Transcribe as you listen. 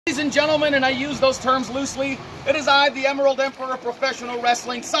Ladies and gentlemen, and I use those terms loosely, it is I, the Emerald Emperor of Professional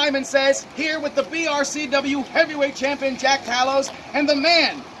Wrestling, Simon Says, here with the BRCW Heavyweight Champion Jack Callows, and the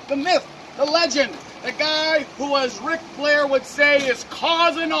man, the myth, the legend, the guy who, as Ric Flair would say, is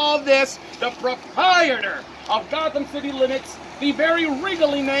causing all this, the proprietor of Gotham City Limit, the very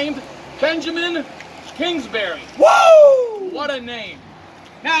regally named Benjamin Kingsbury. Woo! What a name.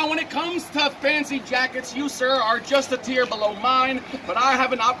 Now, when it comes to fancy jackets, you, sir, are just a tier below mine, but I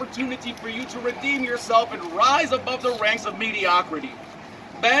have an opportunity for you to redeem yourself and rise above the ranks of mediocrity.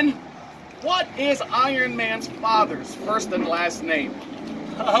 Ben, what is Iron Man's father's first and last name?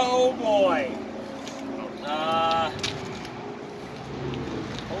 Oh, boy.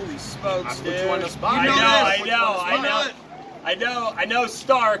 Holy smokes, dude. Put you on the spot. I know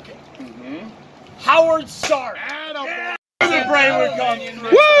Stark. Howard Stark. Yeah. The brain would come.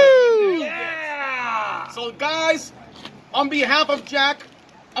 Woo! Yeah! So, guys, on behalf of Jack,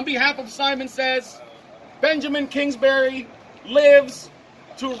 on behalf of Simon Says, Benjamin Kingsbury lives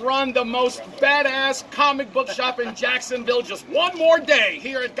to run the most badass comic book shop in Jacksonville just one more day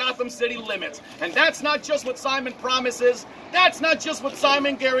here at Gotham City Limits. And that's not just what Simon promises. That's not just what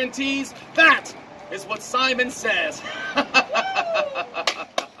Simon guarantees. That is what Simon says.